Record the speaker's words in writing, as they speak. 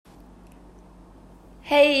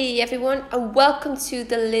Hey everyone, and welcome to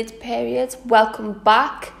the Lid Period. Welcome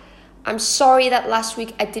back. I'm sorry that last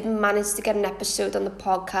week I didn't manage to get an episode on the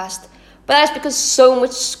podcast, but that's because so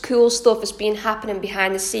much cool stuff has been happening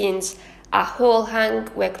behind the scenes at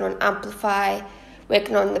Hurlhang, working on Amplify,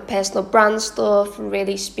 working on the personal brand stuff, and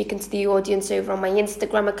really speaking to the audience over on my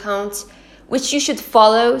Instagram account, which you should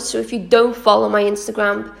follow. So if you don't follow my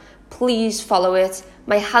Instagram, please follow it.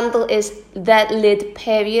 My handle is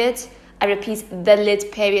TheLidPeriod. I repeat, The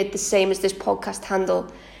Lid Period, the same as this podcast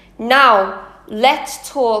handle. Now, let's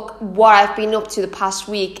talk what I've been up to the past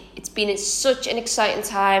week. It's been such an exciting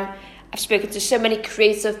time. I've spoken to so many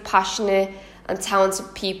creative, passionate, and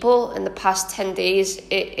talented people in the past 10 days.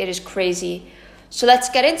 It is crazy. So let's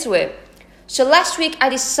get into it. So last week, I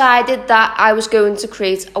decided that I was going to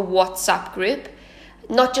create a WhatsApp group.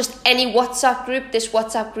 Not just any WhatsApp group. This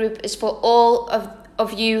WhatsApp group is for all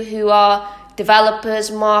of you who are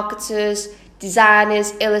developers, marketers,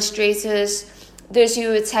 designers, illustrators, those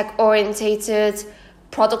who are tech-orientated,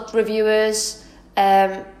 product reviewers.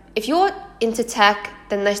 If you're into tech,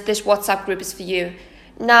 then this WhatsApp group is for you.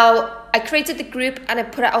 Now, I created the group and I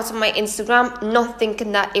put it out on my Instagram, not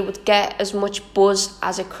thinking that it would get as much buzz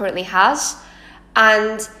as it currently has.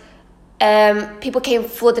 And people came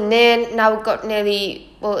flooding in. Now we've got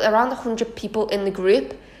around 100 people in the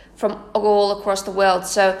group from all across the world.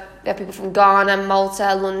 So we have people from Ghana,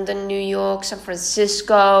 Malta, London, New York, San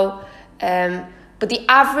Francisco. But the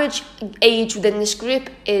average age within this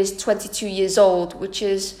group is 22 years old, which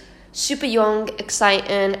is super young,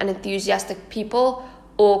 exciting, and enthusiastic people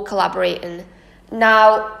all collaborating.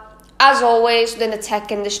 Now, as always, within the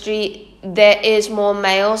tech industry, there is more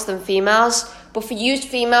males than females. But for you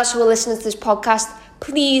females who are listening to this podcast,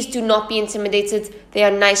 please do not be intimidated. They are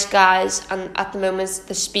nice guys, and at the moment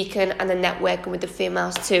they're speaking and they're networking with the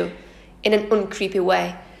females too, in an uncreepy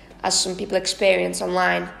way, as some people experience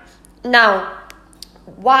online. Now,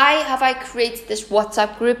 why have I created this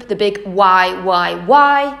WhatsApp group? The big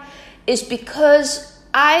why is because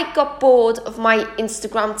I got bored of my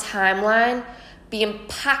Instagram timeline being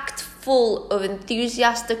packed full of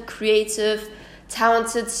enthusiastic, creative,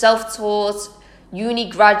 talented, self-taught uni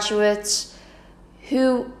graduates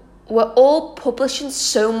who were all publishing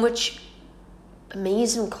so much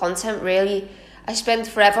amazing content, really. I spend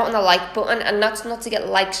forever on the like button, and that's not to get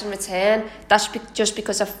likes in return. That's just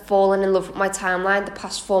because I've fallen in love with my timeline the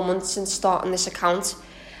past 4 months since starting this account.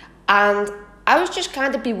 And I was just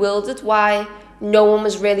kind of bewildered why no one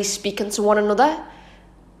was really speaking to one another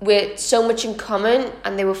with so much in common,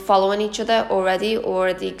 and they were following each other already,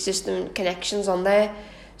 or the existing connections on there.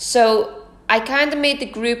 So I kind of made the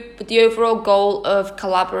group with the overall goal of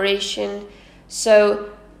collaboration. So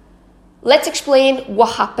let's explain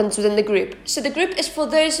what happens within the group. So the group is for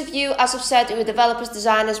those of you, as I've said, who are developers,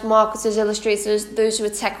 designers, marketers, illustrators, those who are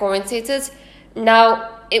tech-orientated.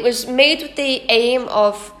 Now, it was made with the aim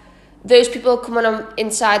of those people coming on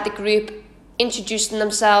inside the group, introducing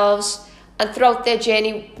themselves, and throughout their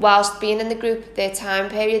journey whilst being in the group, their time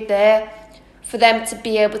period there, for them to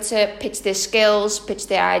be able to pitch their skills, pitch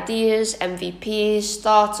their ideas, MVPs,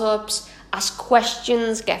 startups, ask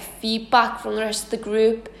questions, get feedback from the rest of the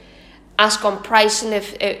group, ask on pricing.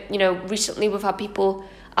 If recently we've had people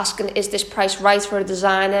asking, is this price right for a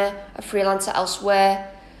designer, a freelancer elsewhere?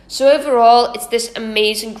 So overall, it's this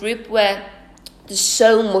amazing group where there's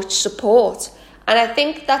so much support. And I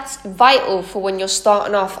think that's vital for when you're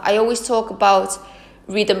starting off. I always talk about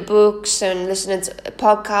reading books and listening to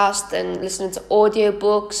podcasts and listening to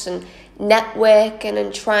audiobooks and networking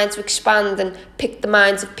and trying to expand and pick the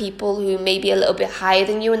minds of people who may be a little bit higher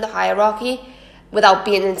than you in the hierarchy without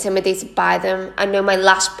being intimidated by them. I know my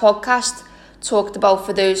last podcast talked about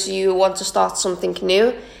for those of you who want to start something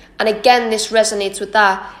new. And again, this resonates with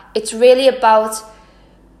that. It's really about,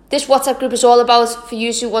 this WhatsApp group is all about for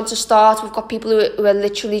you who want to start. We've got people who are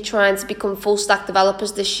literally trying to become full stack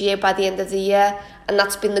developers this year by the end of the year. And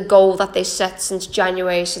that's been the goal that they set since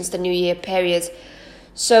January, since the new year period.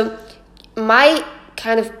 So my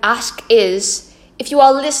kind of ask is, if you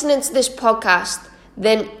are listening to this podcast,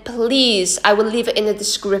 then please, I will leave it in the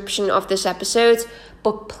description of this episode,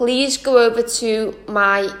 but please go over to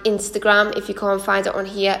my Instagram if you can't find it on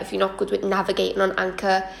here, if you're not good with navigating on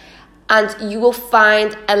Anchor, and you will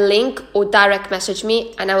find a link, or direct message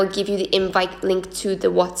me and I will give you the invite link to the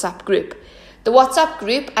WhatsApp group. The WhatsApp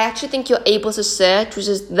group, I actually think you're able to search, which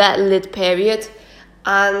is The Lid Period.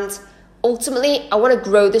 And ultimately, I want to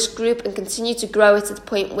grow this group and continue to grow it to the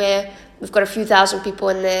point where we've got a few thousand people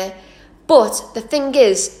in there. But the thing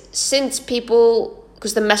is, since people,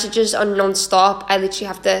 because the messages are non-stop, I literally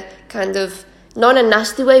have to kind of, not in a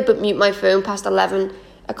nasty way, but mute my phone past 11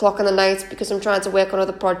 o'clock in the night because I'm trying to work on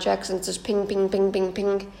other projects and it's just ping, ping, ping, ping,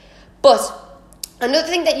 ping. But another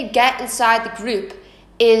thing that you get inside the group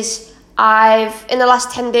is in the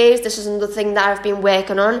last 10 days, this is another thing that I've been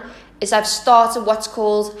working on, is I've started what's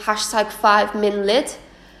called #5minlid.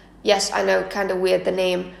 Yes, I know, kind of weird the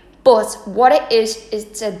name. But what it is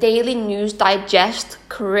it's a daily news digest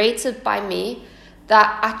created by me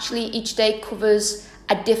that actually each day covers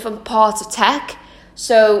a different part of tech.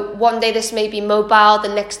 So one day this may be mobile,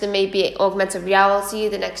 the next it may be augmented reality,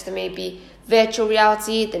 the next it may be virtual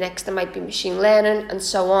reality, the next it might be machine learning, and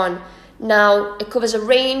so on. Now, it covers a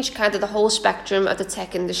range, kind of the whole spectrum of the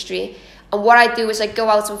tech industry. And what I do is I go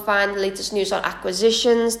out and find the latest news on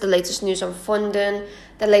acquisitions, the latest news on funding,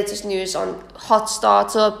 the latest news on hot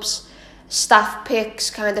startups, staff picks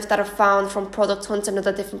kind of that I've found from Product Hunt and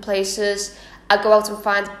other different places. I go out and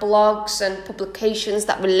find blogs and publications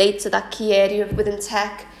that relate to that key area within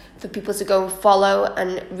tech for people to go and follow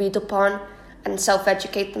and read up on and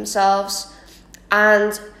self-educate themselves.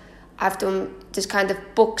 And there's kind of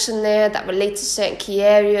books in there that relate to certain key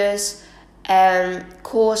areas,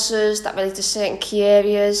 courses that relate to certain key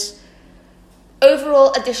areas.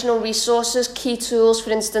 Overall, additional resources, key tools,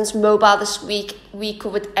 for instance, mobile this week, we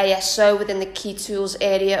covered ASO within the key tools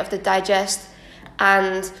area of the digest,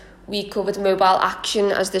 and we covered mobile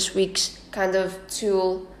action as this week's kind of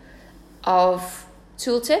tooltip,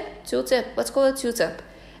 let's call it tooltip,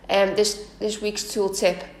 this week's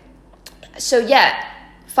tooltip. So yeah,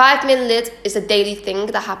 5minlid is a daily thing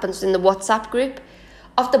that happens in the WhatsApp group.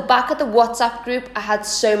 Off the back of the WhatsApp group, I had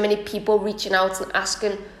so many people reaching out and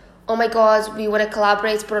asking, oh my God, we want to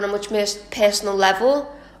collaborate, but on a much more personal level.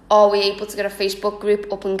 Are we able to get a Facebook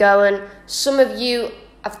group up and going? Some of you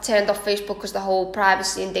have turned off Facebook because the whole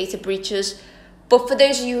privacy and data breaches. But for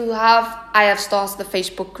those of you who have, I have started the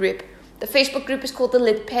Facebook group. The Facebook group is called The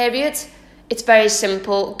Lid Period. It's very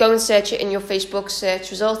simple. Go and search it in your Facebook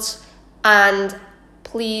search results and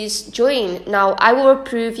please join. Now, I will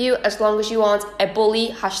approve you as long as you aren't a bully,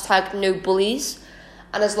 #NoBullies,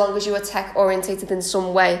 and as long as you are tech orientated in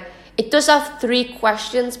some way. It does have 3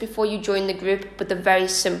 questions before you join the group, but they're very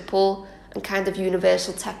simple and kind of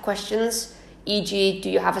universal tech questions. E.g., do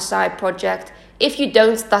you have a side project? If you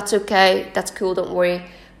don't, that's okay. That's cool, don't worry.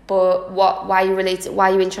 But why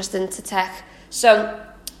are you interested into tech? So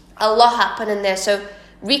a lot happening there. So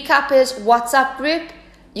recap is WhatsApp group.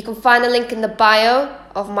 You can find a link in the bio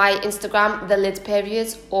of my Instagram, The Lid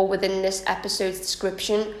Period, or within this episode's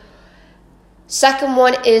description. Second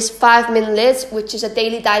one is 5minlid, which is a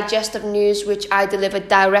daily digest of news which I deliver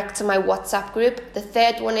direct to my WhatsApp group. The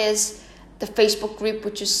third one is the Facebook group,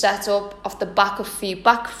 which is set up off the back of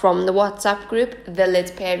feedback from the WhatsApp group, The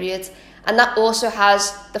Lid Period. And that also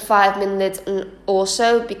has the 5minlid and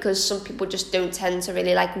also because some people just don't tend to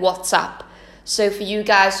really like WhatsApp. So for you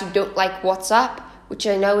guys who don't like WhatsApp, which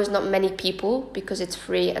I know is not many people because it's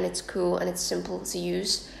free and it's cool and it's simple to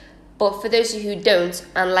use. But for those of you who don't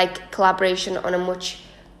and like collaboration on a much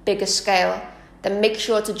bigger scale, then make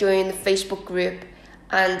sure to join the Facebook group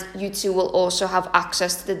and you too will also have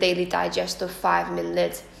access to the daily digest of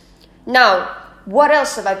 5minlid. Now, what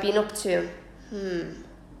else have I been up to?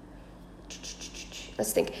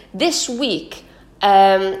 Let's think. This week,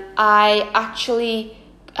 I've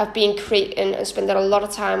been creating and spending a lot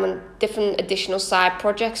of time on different additional side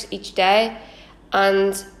projects each day.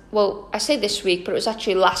 And, well, I say this week, but it was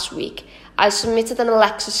actually last week. I submitted an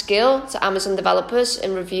Alexa skill to Amazon developers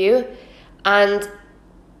in review. And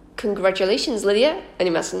congratulations, Lydia.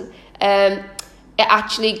 Only messing. It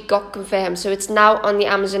actually got confirmed. So it's now on the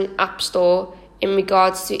Amazon App Store in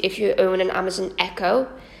regards to if you own an Amazon Echo.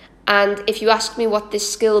 And if you ask me what this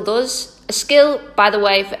skill does, a skill, by the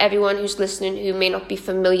way, for everyone who's listening who may not be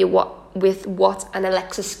familiar with what an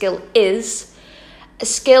Alexa skill is, a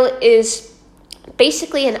skill is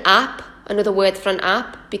basically an app, another word for an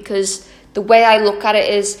app, because the way I look at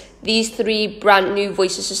it is these 3 brand new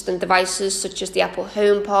voice assistant devices, such as the Apple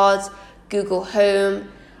HomePod, Google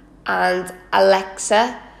Home, and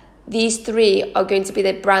Alexa, these 3 are going to be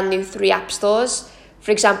the brand new 3 app stores.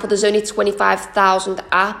 For example, there's only 25,000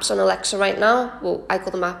 apps on Alexa right now. Well, I call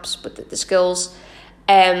them apps, but the skills,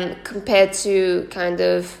 compared to kind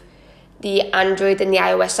of the Android and the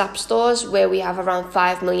iOS app stores, where we have around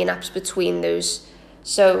 5 million apps between those.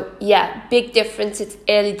 So, yeah, big difference. It's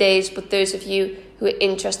early days, but those of you who are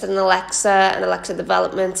interested in Alexa and Alexa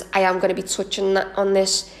development, I am going to be touching on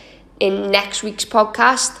this in next week's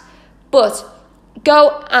podcast. But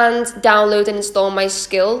go and download and install my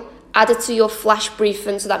skill. Add it to your flash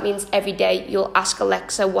briefing, so that means every day you'll ask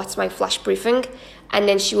Alexa, what's my flash briefing? And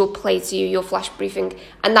then she will play to you your flash briefing.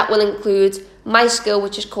 And that will include my skill,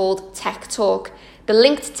 which is called Tech Talk. The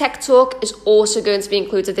link to Tech Talk is also going to be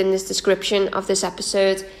included in this description of this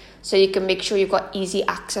episode, so you can make sure you've got easy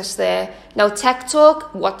access there. Now, Tech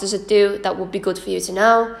Talk, what does it do? That would be good for you to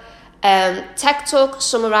know. Tech Talk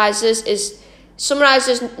summarizes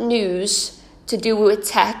news to do with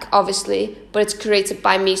tech, obviously, but it's created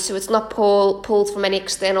by me, so it's not pulled from any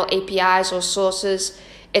external APIs or sources.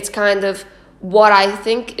 It's kind of what I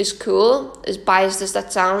think is cool, as biased as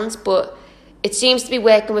that sounds, but it seems to be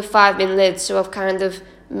working with 5 Min Lids, so I've kind of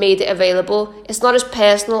made it available. It's not as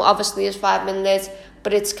personal, obviously, as 5 Min Lids,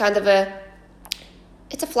 but it's kind of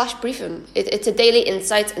it's a flash briefing. It's a daily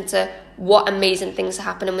insight into what amazing things are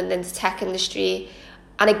happening within the tech industry.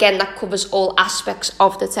 And again, that covers all aspects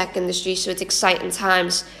of the tech industry, so it's exciting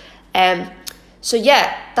times. So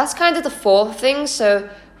yeah, that's kind of the 4 things. So,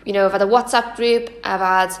 I've had a WhatsApp group, I've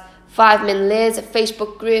had 5 Min Lids, a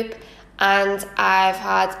Facebook group, and I've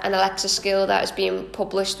had an Alexa skill that is being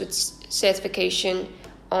published with certification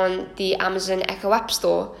on the Amazon Echo App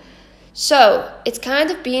Store. So it's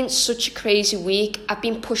kind of been such a crazy week. I've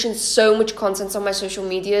been pushing so much content on my social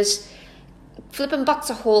medias. Flipping back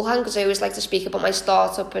to Whole Hand, because I always like to speak about my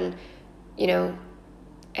startup and,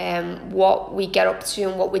 what we get up to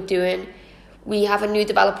and what we're doing. We have a new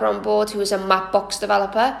developer on board who is a Mapbox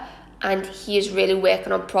developer, and he is really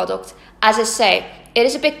working on product. As I say, it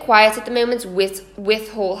is a bit quiet at the moment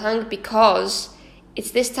with Whole Hand, because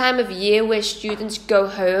it's this time of year where students go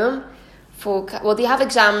home they have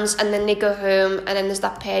exams and then they go home, and then there's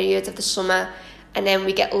that period of the summer, and then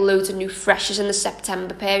we get loads of new freshers in the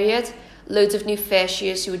September period, loads of new first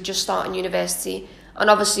years who are just starting university, and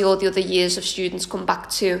obviously all the other years of students come back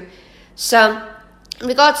too. So in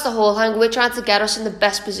regards to Whole Hand, we're trying to get us in the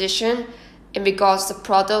best position in regards to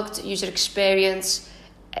product, user experience,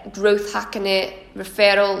 growth hacking it,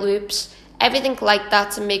 referral loops, everything like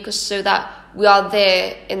that, to make us so that we are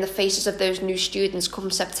there in the faces of those new students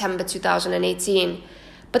come September 2018.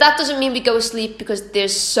 But that doesn't mean we go asleep, because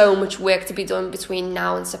there's so much work to be done between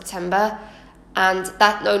now and September. And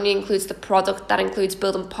that not only includes the product, that includes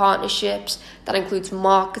building partnerships, that includes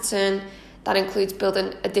marketing, that includes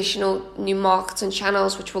building additional new marketing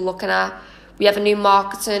channels, which we're looking at. We have a new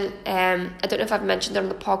marketing, I don't know if I've mentioned it on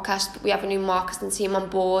the podcast, but we have a new marketing team on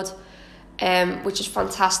board, which is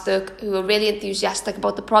fantastic, who are really enthusiastic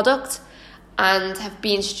about the product and have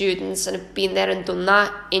been students and have been there and done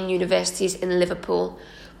that in universities in Liverpool.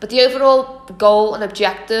 But the overall goal and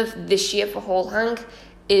objective this year for Whole Hand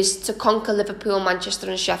is to conquer Liverpool, Manchester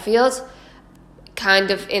and Sheffield,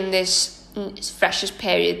 kind of in this freshest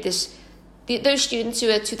period, those students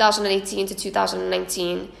who are 2018 to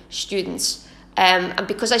 2019 students. And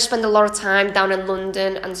because I spend a lot of time down in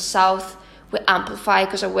London and South with Amplify,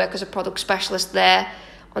 because I work as a product specialist there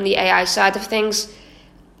on the AI side of things,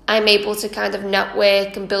 I'm able to kind of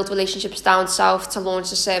network and build relationships down south to launch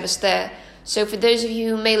the service there. So for those of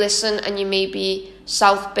you who may listen and you may be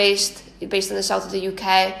based in the south of the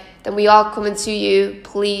UK, then we are coming to you.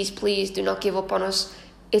 Please do not give up on us.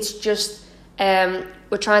 It's just,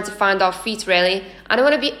 we're trying to find our feet, really. And I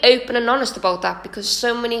want to be open and honest about that, because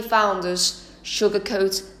so many founders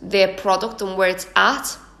sugarcoat their product and where it's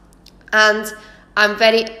at. And I'm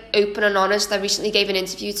very open and honest. I recently gave an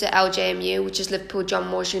interview to LJMU, which is Liverpool John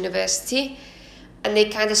Moores University, and they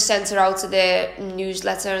kind of sent her out to their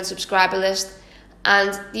newsletter and subscriber list.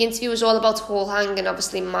 And the interview was all about Whole Hand and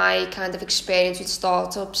obviously my kind of experience with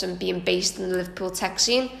startups and being based in the Liverpool tech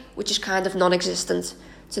scene, which is kind of non-existent.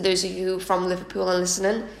 To those of you from Liverpool and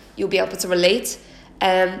listening, you'll be able to relate.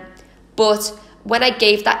 But when I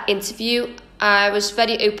gave that interview, I was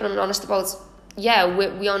very open and honest about, we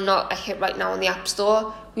are not a hit right now on the App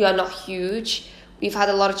Store. We are not huge. We've had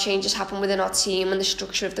a lot of changes happen within our team and the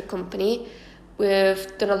structure of the company.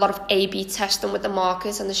 We've done a lot of A/B testing with the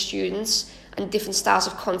market and the students and different styles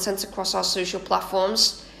of content across our social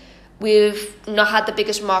platforms. We've not had the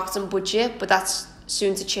biggest marketing budget, but that's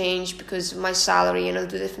soon to change because of my salary and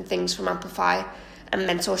other different things from Amplify and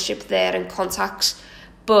mentorship there and contacts.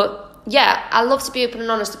 But yeah, I love to be open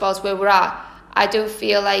and honest about where we're at. I don't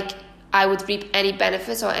feel like I would reap any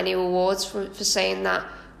benefits or any rewards for saying that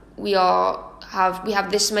we have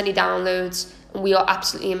this many downloads and we are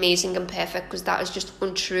absolutely amazing and perfect, because that is just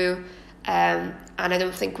untrue. And I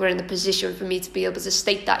don't think we're in the position for me to be able to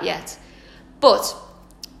state that yet. But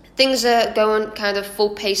things are going kind of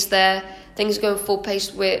full pace there. Things are going full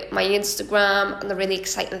pace with my Instagram and the really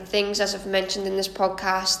exciting things, as I've mentioned in this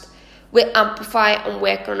podcast. With Amplify, I'm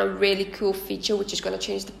working on a really cool feature which is going to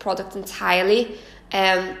change the product entirely.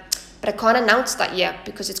 But I can't announce that yet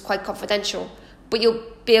because it's quite confidential. But you'll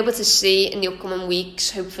be able to see in the upcoming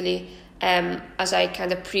weeks, hopefully, as I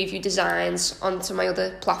kind of preview designs onto my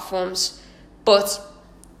other platforms. But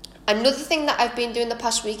another thing that I've been doing the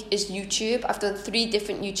past week is YouTube. I've done 3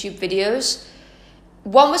 different YouTube videos.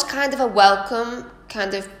 One was kind of a welcome,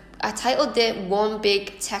 I titled it One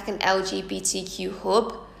Big Tech and LGBTQ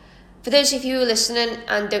Hub. For those of you who are listening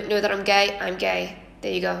and don't know that I'm gay, I'm gay.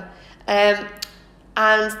 There you go. And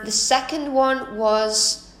the second one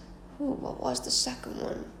was... what was the second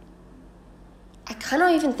one? I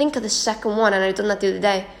cannot even think of the second one, and I've done that the other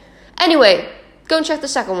day. Anyway, go and check the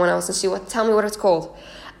second one out and tell me what it's called.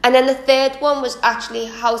 And then the third one was actually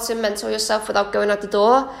how to mentor yourself without going out the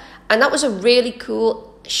door. And that was a really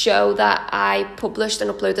cool show that I published and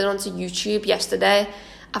uploaded onto YouTube yesterday.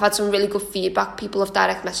 I've had some really good feedback. People have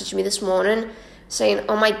direct messaged me this morning saying,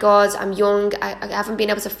 oh my God, I'm young. I haven't been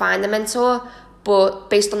able to find a mentor. But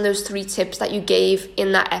based on those 3 tips that you gave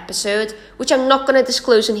in that episode, which I'm not going to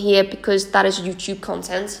disclose in here because that is YouTube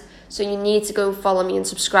content. So you need to go and follow me and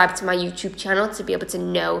subscribe to my YouTube channel to be able to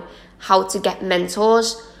know how to get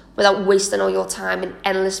mentors without wasting all your time in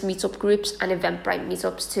endless meetup groups and Eventbrite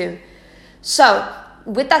meetups too. So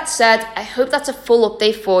with that said, I hope that's a full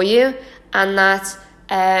update for you, and that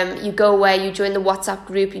you go away, you join the WhatsApp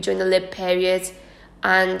group, you join the Lib Period,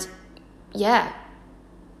 and yeah,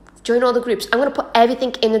 join all the groups. I'm going to put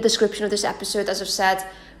everything in the description of this episode, as I've said.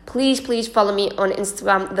 Please follow me on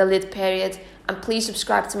Instagram, The Lid Period, and please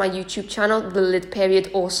subscribe to my YouTube channel, The Lid Period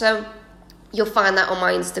also. You'll find that on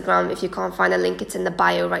my Instagram. If you can't find a link, it's in the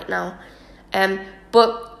bio right now.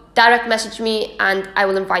 But direct message me and I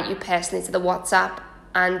will invite you personally to the WhatsApp,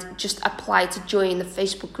 and just apply to join the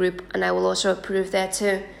Facebook group, and I will also approve there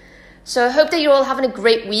too. So I hope that you're all having a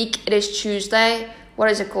great week. It is Tuesday.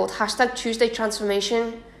 What is it called? #Tuesday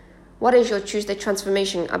Transformation. What is your Tuesday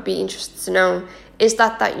transformation? I'd be interested to know. Is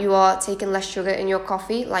that you are taking less sugar in your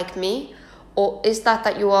coffee like me? Or is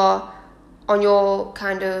that you are on your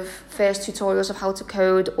kind of first tutorials of how to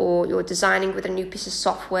code, or you're designing with a new piece of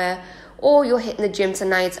software, or you're hitting the gym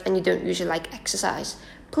tonight and you don't usually like exercise?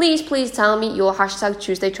 Please tell me your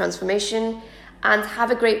 #Tuesday transformation, and have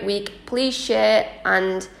a great week. Please share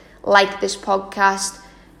and like this podcast.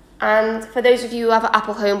 And for those of you who have an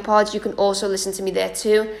Apple HomePod, you can also listen to me there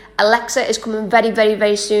too. Alexa is coming very, very,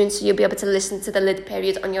 very soon, so you'll be able to listen to the Lid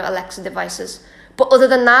Period on your Alexa devices. But other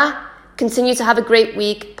than that, continue to have a great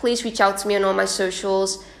week. Please reach out to me on all my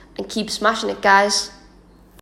socials and keep smashing it, guys.